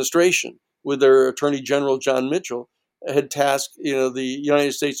Nixon administration, with their Attorney General John Mitchell, had tasked the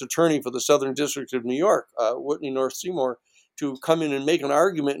United States Attorney for the Southern District of New York, Whitney North Seymour, to come in and make an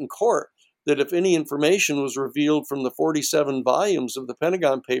argument in court that if any information was revealed from the 47 volumes of the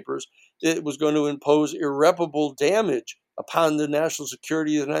Pentagon Papers, it was going to impose irreparable damage upon the national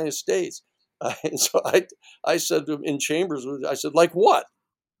security of the United States. And so I said to him in chambers, I said, like what?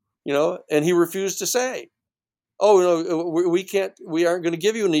 And he refused to say. Oh, no, we aren't going to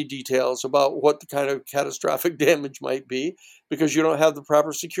give you any details about what the kind of catastrophic damage might be because you don't have the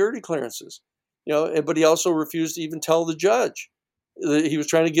proper security clearances. But he also refused to even tell the judge. He was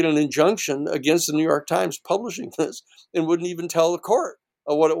trying to get an injunction against the New York Times publishing this and wouldn't even tell the court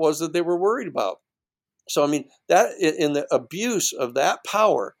what it was that they were worried about. So, that in the abuse of that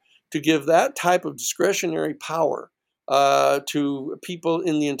power to give that type of discretionary power to people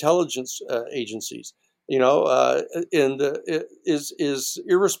in the intelligence agencies, is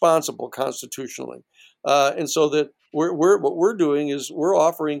irresponsible constitutionally. And so that what we're doing is we're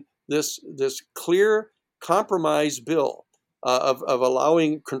offering this clear compromise bill of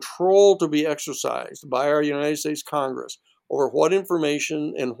allowing control to be exercised by our United States Congress over what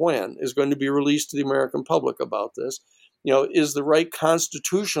information and when is going to be released to the American public about this, is the right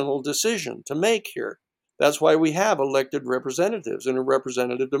constitutional decision to make here. That's why we have elected representatives in a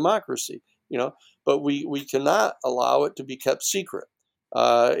representative democracy, but we cannot allow it to be kept secret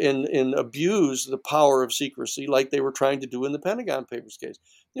and abuse the power of secrecy like they were trying to do in the Pentagon Papers case.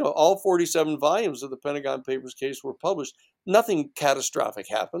 All 47 volumes of the Pentagon Papers case were published. Nothing catastrophic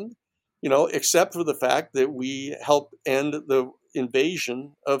happened, except for the fact that we helped end the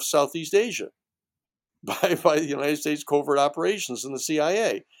invasion of Southeast Asia by the United States covert operations and the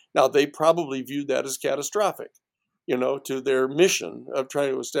CIA. Now, they probably viewed that as catastrophic, to their mission of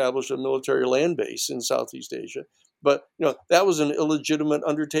trying to establish a military land base in Southeast Asia. But, that was an illegitimate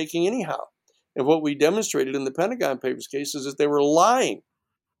undertaking anyhow. And what we demonstrated in the Pentagon Papers case is that they were lying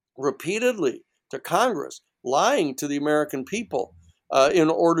repeatedly to Congress, lying to the American people in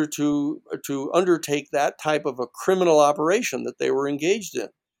order to undertake that type of a criminal operation that they were engaged in.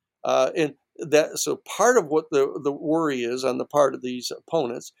 So part of what the worry is on the part of these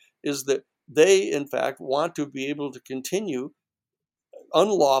opponents is that they, in fact, want to be able to continue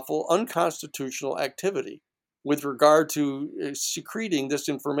unlawful, unconstitutional activity with regard to secreting this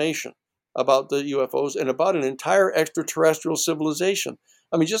information about the UFOs and about an entire extraterrestrial civilization.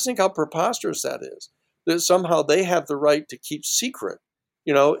 Just think how preposterous that is, that somehow they have the right to keep secret,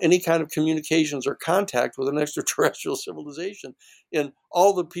 any kind of communications or contact with an extraterrestrial civilization. And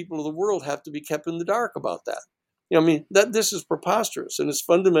all the people of the world have to be kept in the dark about that. This is preposterous, and it's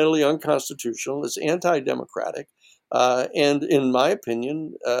fundamentally unconstitutional. It's anti-democratic. And in my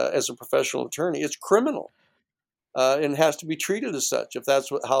opinion, as a professional attorney, it's criminal and has to be treated as such if that's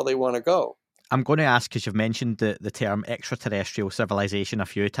how they want to go. I'm going to ask, because you've mentioned the term extraterrestrial civilization a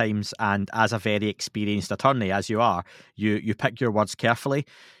few times, and as a very experienced attorney, as you are, you pick your words carefully.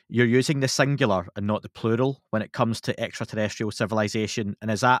 You're using the singular and not the plural when it comes to extraterrestrial civilization.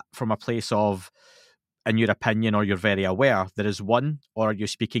 And is that from a place of, in your opinion, or you're very aware, there is one, or are you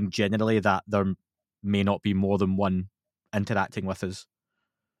speaking generally that there may not be more than one interacting with us?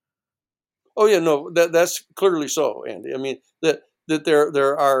 Oh yeah, no, that's clearly so, Andy. I mean that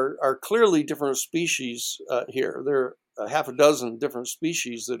there are clearly different species here. There are half a dozen different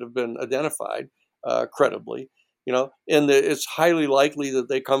species that have been identified credibly, and it's highly likely that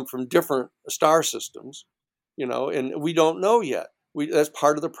they come from different star systems, and we don't know yet. That's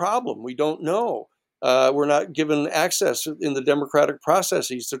part of the problem. We don't know. We're not given access in the democratic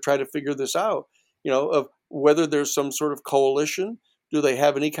processes to try to figure this out, of whether there's some sort of coalition. Do they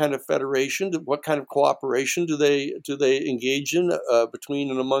have any kind of federation? What kind of cooperation do they engage in between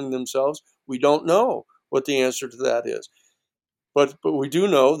and among themselves? We don't know what the answer to that is. But we do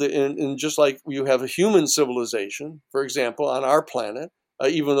know that in just like you have a human civilization, for example, on our planet,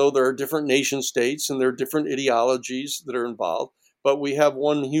 even though there are different nation states and there are different ideologies that are involved, but we have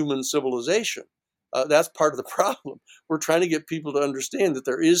one human civilization. That's part of the problem. We're trying to get people to understand that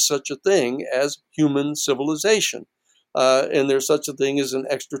there is such a thing as human civilization. And there's such a thing as an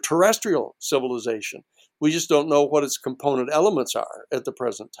extraterrestrial civilization. We just don't know what its component elements are at the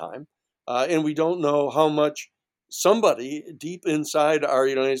present time. And we don't know how much somebody deep inside our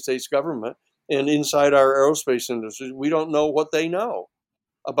United States government and inside our aerospace industry, we don't know what they know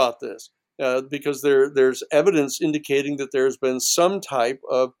about this because there's evidence indicating that there's been some type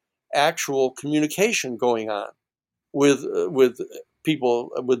of actual communication going on with people,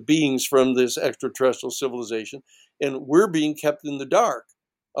 with beings from this extraterrestrial civilization, and we're being kept in the dark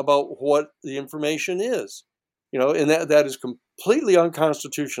about what the information is, and that is completely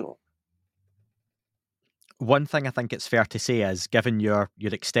unconstitutional. One thing I think it's fair to say is, given your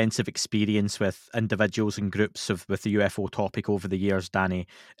extensive experience with individuals and groups with the UFO topic over the years, Danny,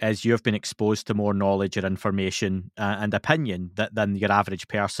 is you've been exposed to more knowledge or information and opinion than your average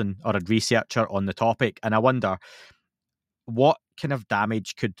person or a researcher on the topic. And I wonder, what kind of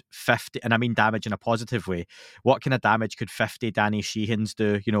damage could 50, and I mean damage in a positive way, what kind of damage could 50 Danny Sheehans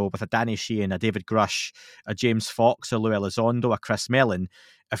do, with a Danny Sheehan, a David Grush, a James Fox, a Lou Elizondo, a Chris Mellon,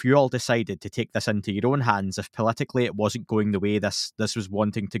 if you all decided to take this into your own hands, if politically it wasn't going the way this was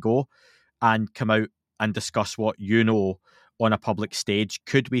wanting to go, and come out and discuss what on a public stage,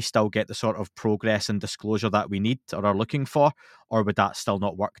 could we still get the sort of progress and disclosure that we need or are looking for, or would that still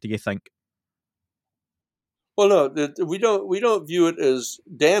not work, do you think? Well, no, we don't view it as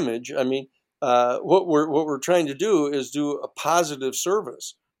damage. I mean, what we're trying to do is do a positive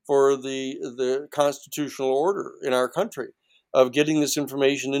service for the constitutional order in our country of getting this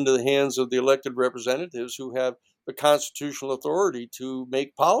information into the hands of the elected representatives who have the constitutional authority to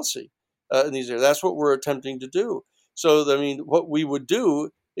make policy in these areas. That's what we're attempting to do. So, I mean, what we would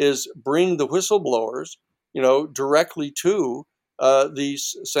do is bring the whistleblowers, directly to the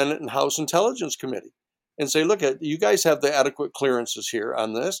Senate and House Intelligence Committee and say, look, you guys have the adequate clearances here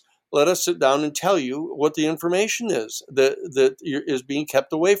on this. Let us sit down and tell you what the information is that is being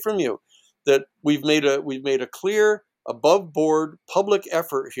kept away from you. That we've made a clear, above board public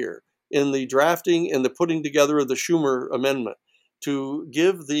effort here in the drafting and the putting together of the Schumer amendment to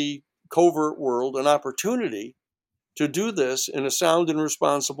give the covert world an opportunity to do this in a sound and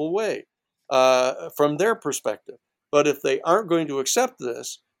responsible way from their perspective. But if they aren't going to accept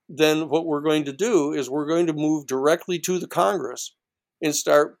this, then what we're going to do is we're going to move directly to the Congress and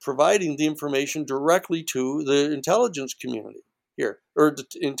start providing the information directly to the intelligence community here, or the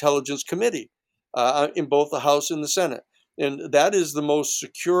intelligence committee in both the House and the Senate. And that is the most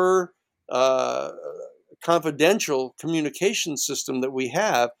secure, confidential communication system that we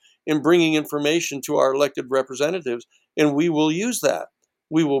have in bringing information to our elected representatives. And we will use that.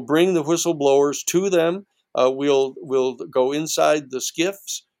 We will bring the whistleblowers to them. We'll go inside the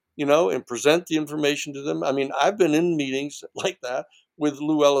SCIFs, and present the information to them. I mean, I've been in meetings like that with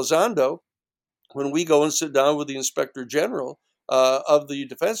Lou Elizondo when we go and sit down with the Inspector General of the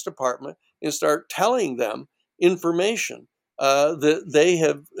Defense Department and start telling them information that they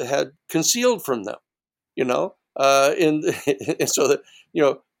have had concealed from them, and, and so that,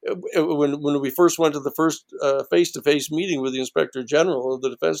 when we first went to the first face-to-face meeting with the Inspector General of the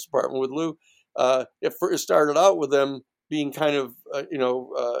Defense Department with Lou, it started out with them being kind of,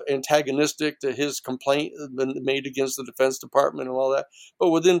 antagonistic to his complaint made against the Defense Department and all that. But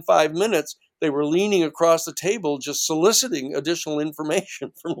within 5 minutes, they were leaning across the table, just soliciting additional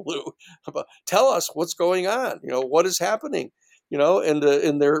information from Lou about, tell us what's going on, what is happening.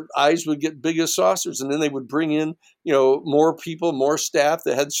 and their eyes would get big as saucers, and then they would bring in, more people, more staff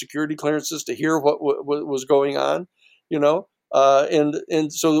that had security clearances to hear what was going on,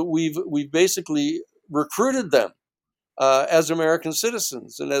 and so we've basically recruited them as American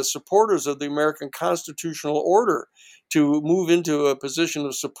citizens and as supporters of the American constitutional order to move into a position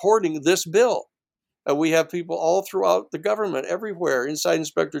of supporting this bill. We have people all throughout the government, everywhere, inside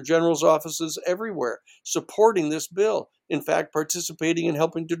Inspector General's offices, everywhere, supporting this bill. In fact, participating in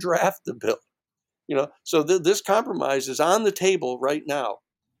helping to draft the bill. So this compromise is on the table right now,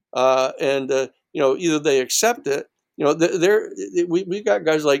 and either they accept it. We've got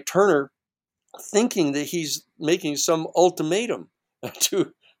guys like Turner thinking that he's making some ultimatum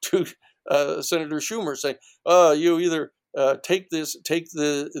to Senator Schumer, saying, you either take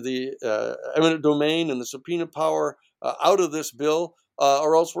the eminent domain and the subpoena power out of this bill,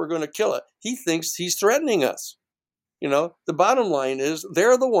 or else we're going to kill it. He thinks he's threatening us. The bottom line is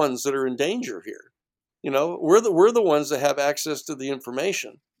they're the ones that are in danger here. We're the ones that have access to the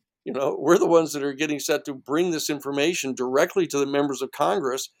information. We're the ones that are getting set to bring this information directly to the members of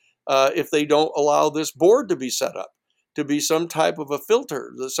Congress if they don't allow this board to be set up, to be some type of a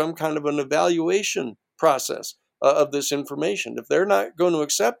filter, some kind of an evaluation process of this information. If they're not going to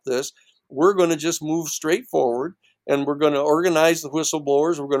accept this, we're going to just move straight forward, and we're going to organize the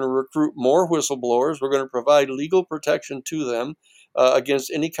whistleblowers. We're going to recruit more whistleblowers. We're going to provide legal protection to them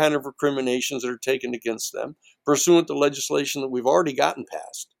against any kind of recriminations that are taken against them, pursuant to legislation that we've already gotten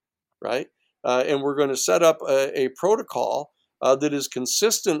passed, right? And we're going to set up a protocol that is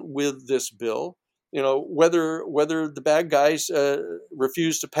consistent with this bill, whether the bad guys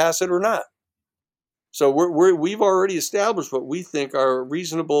refuse to pass it or not. So we've already established what we think are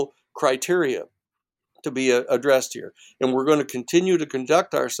reasonable criteria to be addressed here, and we're going to continue to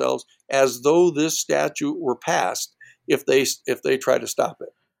conduct ourselves as though this statute were passed if they try to stop it.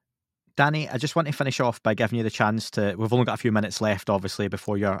 Danny, I just want to finish off by giving you the chance to, we've only got a few minutes left, obviously,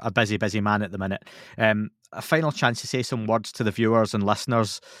 before you're a busy man at the minute. A final chance to say some words to the viewers and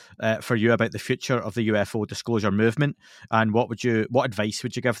listeners for you about the future of the UFO disclosure movement, and what advice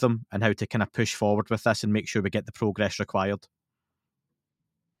would you give them, and how to kind of push forward with this and make sure we get the progress required?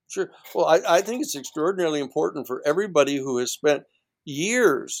 Sure. Well, I think it's extraordinarily important for everybody who has spent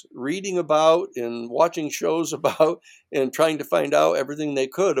years reading about and watching shows about and trying to find out everything they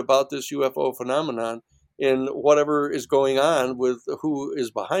could about this UFO phenomenon and whatever is going on with who is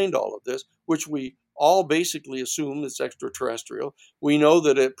behind all of this, which we all basically assume it's extraterrestrial. We know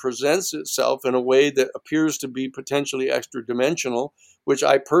that it presents itself in a way that appears to be potentially extra dimensional, which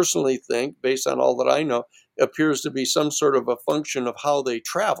I personally think, based on all that I know, appears to be some sort of a function of how they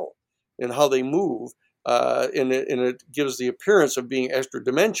travel and how they move. And it gives the appearance of being extra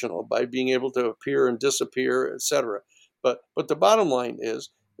dimensional by being able to appear and disappear, etc. But the bottom line is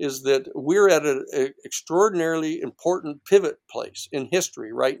that we're at an extraordinarily important pivot place in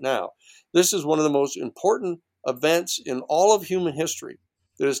history right now. This is one of the most important events in all of human history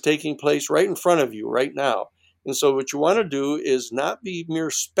that is taking place right in front of you right now. And so what you want to do is not be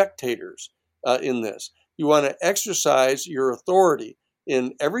mere spectators in this. You want to exercise your authority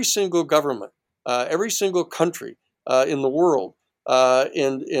in every single government, every single country in the world,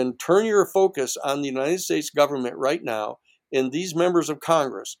 and turn your focus on the United States government right now and these members of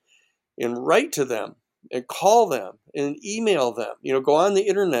Congress, and write to them and call them and email them. Go on the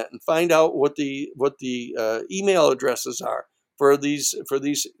internet and find out what the email addresses are for these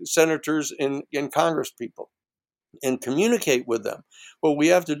senators and Congress people, and communicate with them. What we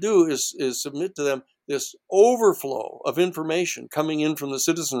have to do is submit to them this overflow of information coming in from the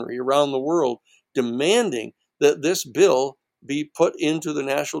citizenry around the world, demanding that this bill be put into the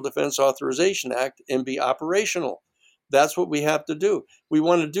National Defense Authorization Act and be operational. That's what we have to do. We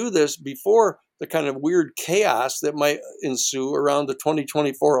want to do this before the kind of weird chaos that might ensue around the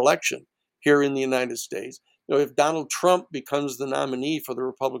 2024 election here in the United States. If Donald Trump becomes the nominee for the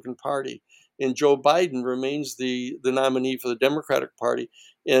Republican Party, and Joe Biden remains the nominee for the Democratic Party,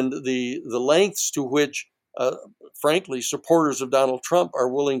 and the lengths to which, frankly, supporters of Donald Trump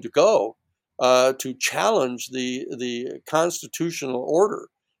are willing to go to challenge the constitutional order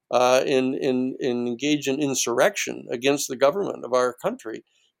and engage in insurrection against the government of our country.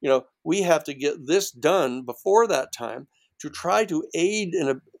 We have to get this done before that time to try to aid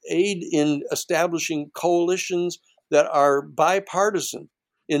in establishing coalitions that are bipartisan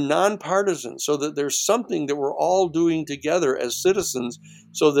and nonpartisan, so that there's something that we're all doing together as citizens,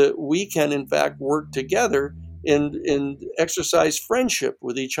 so that we can in fact work together and exercise friendship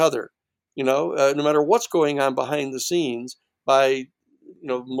with each other, no matter what's going on behind the scenes by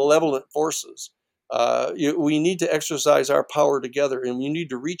malevolent forces. We need to exercise our power together, and we need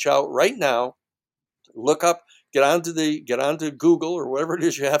to reach out right now, look up, get onto Google or wherever it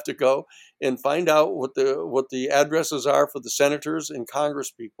is you have to go, and find out what the addresses are for the senators and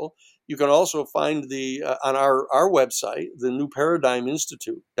Congress people. You can also find on our website, the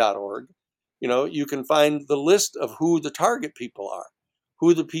newparadigminstitute.org. You can find the list of who the target people are,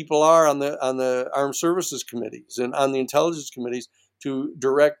 who the people are on the armed services committees and on the intelligence committees, to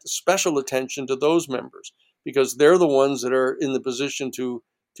direct special attention to those members, because they're the ones that are in the position to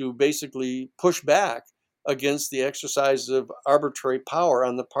basically push back against the exercise of arbitrary power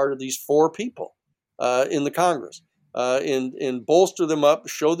on the part of these four people in the Congress, and bolster them up,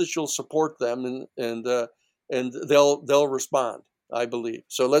 show that you'll support them, and they'll respond, I believe.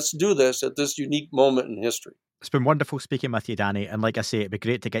 So let's do this at this unique moment in history. It's been wonderful speaking with you, Danny. And like I say, it'd be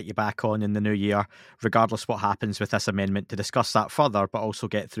great to get you back on in the new year, regardless what happens with this amendment, to discuss that further, but also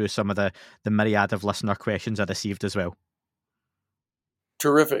get through some of the myriad of listener questions I received as well.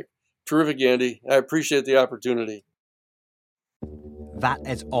 Terrific, Andy. I appreciate the opportunity. That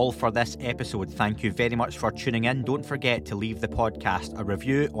is all for this episode. Thank you very much for tuning in. Don't forget to leave the podcast a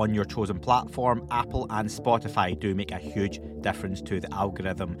review on your chosen platform. Apple and Spotify do make a huge difference to the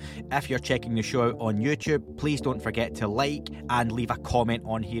algorithm. If you're checking the show out on YouTube, please don't forget to like and leave a comment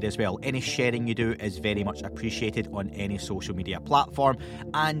on here as well. Any sharing you do is very much appreciated on any social media platform.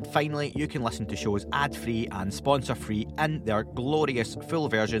 And finally, you can listen to shows ad-free and sponsor-free in their glorious full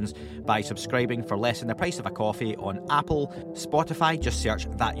versions by subscribing for less than the price of a coffee on Apple, Spotify, just search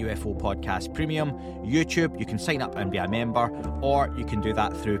That UFO Podcast Premium. YouTube, you can sign up and be a member, or you can do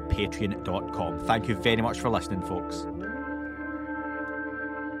that through patreon.com. Thank you very much for listening, folks.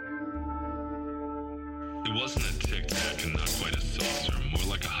 It wasn't a tic-tac and not quite a saucer, more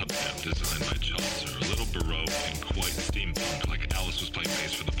like a hubcap designed by Chaucer, a little Baroque and quite steampunk, like Alice was playing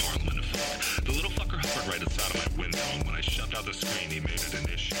bass for the Parliament of Folk. The little fucker hovered right outside of my window, and when I shoved out the screen, he made it an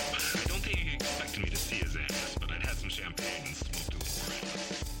issue. I don't think he expected me to see his ass, but I'd had some champagne and smoked a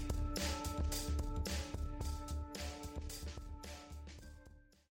little.